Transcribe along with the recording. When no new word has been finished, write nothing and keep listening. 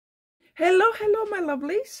Hello, my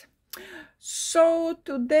lovelies. So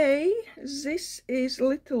today, this is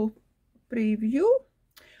little preview.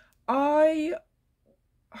 I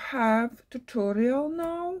have tutorial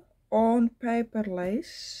now on paper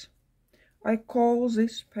lace. I call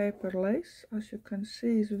this paper lace. As you can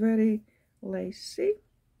see, it's very lacy.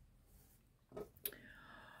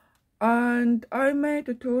 And I made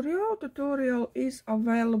tutorial. Tutorial is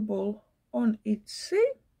available on Etsy.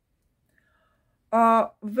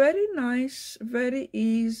 Very nice, very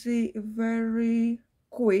easy, very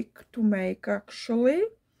quick to make actually.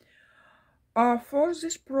 For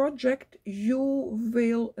this project you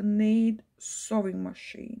will need sewing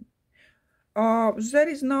machine. There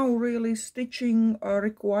is no really stitching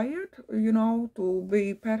required, you know, to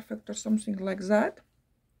be perfect or something like that,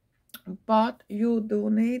 but you do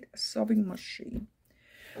need a sewing machine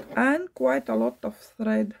and quite a lot of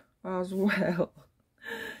thread as well.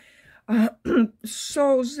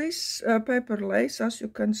 So this paper lace, as you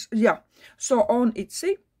can see, yeah, so on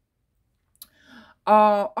Etsy,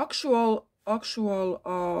 actual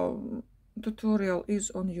tutorial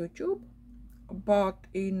is on YouTube, but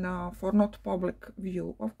in for not public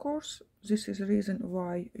view, of course. This is the reason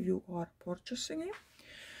why you are purchasing it.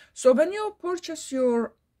 So when you purchase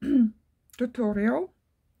your tutorial,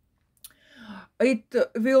 it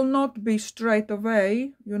will not be straight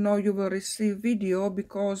away, you know, you will receive video,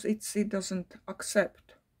 because it doesn't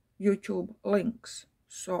accept YouTube links.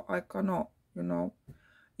 So I cannot, you know,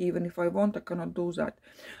 even if I want, I cannot do that.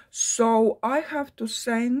 So I have to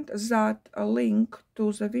send that a link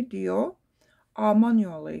to the video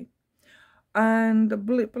manually. And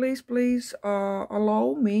please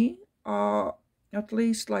allow me at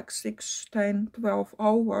least like 6, 10, 12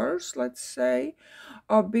 hours, let's say,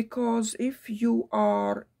 because if you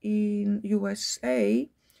are in USA,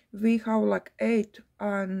 we have like 8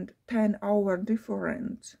 and 10 hour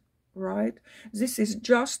difference, right? This is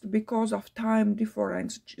just because of time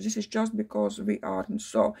difference. This is just because we are in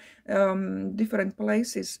so different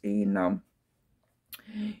places in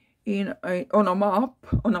on a map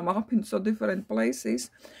in so different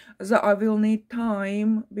places, that I will need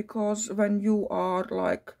time, because when you are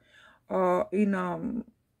like in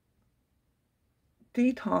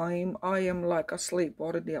tea time, I am like asleep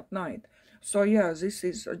already at night. So yeah, this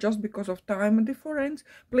is just because of time difference.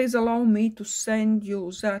 Please allow me to send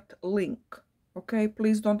you that link, okay?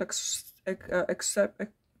 Please don't expect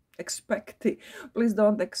it. Please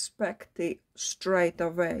don't expect it straight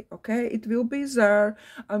away, okay? It will be there.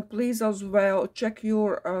 And please as well check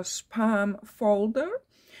your spam folder,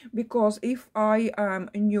 because if I am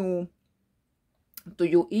new to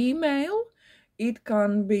your email, it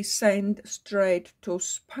can be sent straight to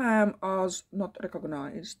spam as not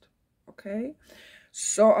recognized, okay?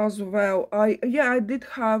 So as well, I did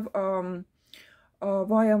have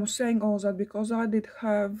why I'm saying all that, because I did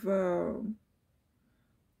have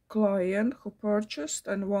client who purchased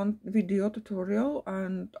and want video tutorial,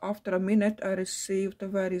 and after a minute I received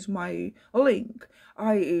where is my link.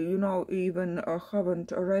 I, you know, even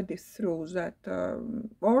haven't read it through that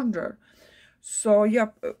order. So yeah,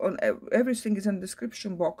 on everything is in the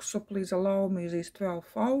description box, so please allow me these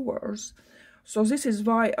 12 hours. So this is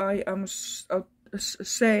why I am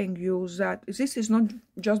saying you that this is not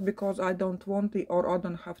just because I don't want it or I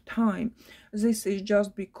don't have time. This is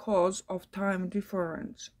just because of time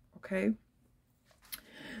difference, okay?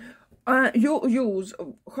 How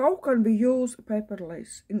can we use paper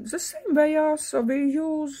lace? In the same way as we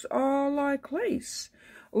use like lace.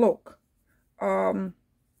 Look, I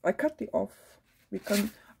cut it off. We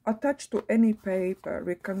can attach to any paper,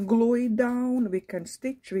 we can glue it down, we can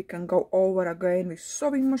stitch, we can go over again with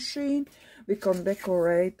sewing machine, we can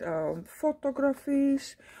decorate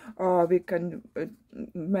photographies, we can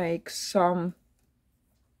make some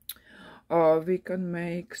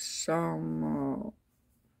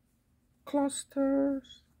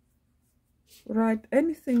clusters, right?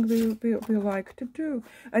 Anything we like to do.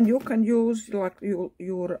 And you can use like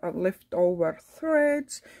your leftover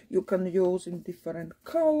threads, you can use in different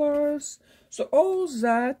colors. So all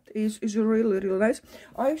that is really nice.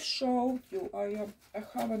 I showed you, I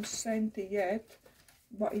haven't sent it yet,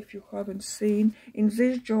 but if you haven't seen, in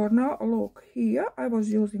this journal, look here, I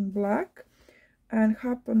was using black, and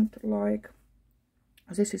happened like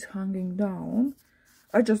this is hanging down.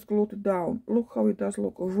 I just glued it down. Look how it does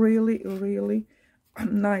look. Really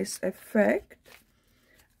nice effect.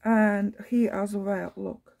 And here as well,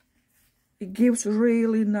 look. It gives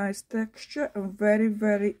really nice texture and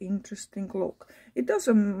very interesting look. It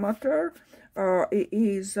doesn't matter. It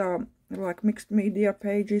is like mixed media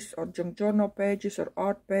pages or junk journal pages or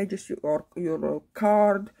art pages or your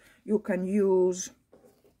card. You can use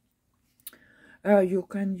You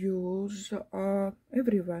can use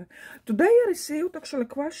everywhere. Today I received actually a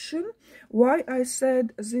question why I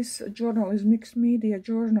said this journal is mixed media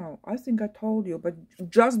journal. I think I told you, but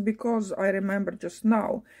just because I remember just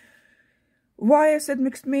now. Why I said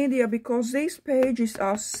mixed media? Because these pages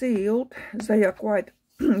are sealed. They are quite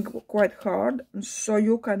quite hard, so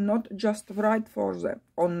you cannot just write for them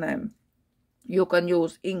on them. You can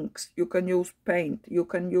use inks, you can use paint, you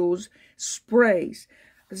can use sprays.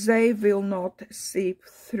 They will not seep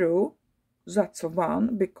through. That's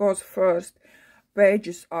one, because first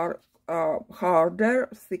pages are harder,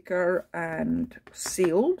 thicker and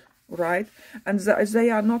sealed, right? And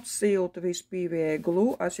they are not sealed with PVA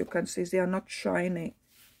glue. As you can see, they are not shiny,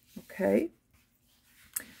 okay?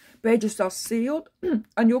 Pages are sealed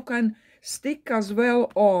and you can stick as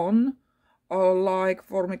well on, like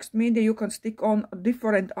for mixed media, you can stick on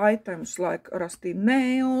different items like rusty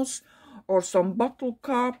nails or some bottle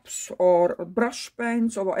caps or brush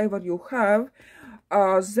pens or whatever you have.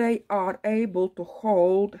 They are able to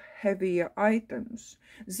hold heavier items.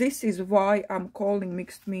 This is why I'm calling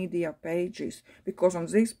mixed media pages, because on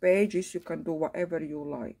these pages you can do whatever you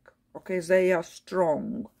like. Okay, they are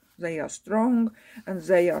strong. They are strong and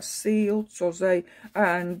they are sealed, so they,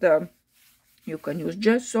 and you can use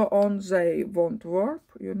gesso on, they won't warp,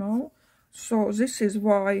 you know. So this is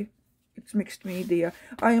why it's mixed media.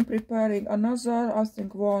 I am preparing another, I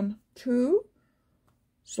think 1, 2.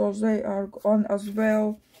 So they are on as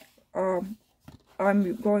well.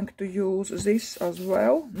 I'm going to use this as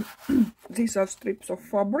well. These are strips of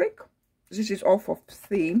fabric. This is off of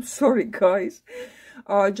theme, sorry guys.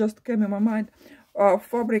 Just came in my mind.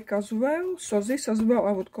 Fabric as well. So this as well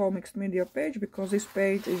I would call mixed media page, because this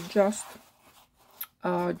page is just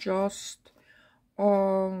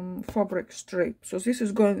fabric strip. So this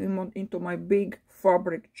is going into my big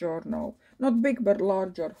fabric journal, not big but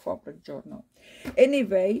larger fabric journal.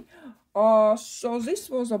 Anyway, so this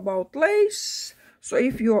was about lace. So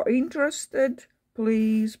if you are interested,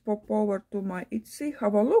 please pop over to my Etsy,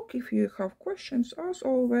 have a look. If you have questions, as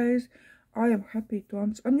always, I am happy to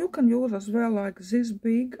answer. And you can use as well like this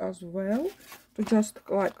big as well, to just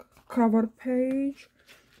like cover page,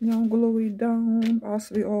 you know, glue it down,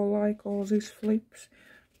 as we all like all these flips.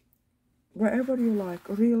 Wherever you like.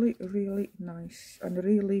 Really, really nice and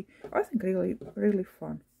really, I think really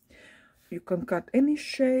fun. You can cut any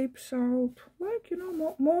shapes out, like, you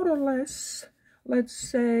know, more or less, let's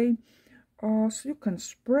say. So you can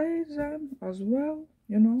spray them as well,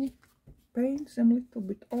 you know, paint them a little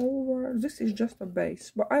bit over. This is just a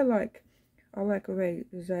base, but I like the way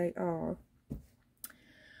they are.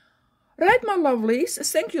 Right, my lovelies,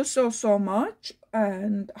 thank you so much,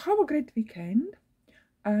 and have a great weekend,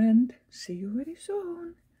 and see you very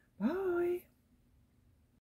soon. Bye.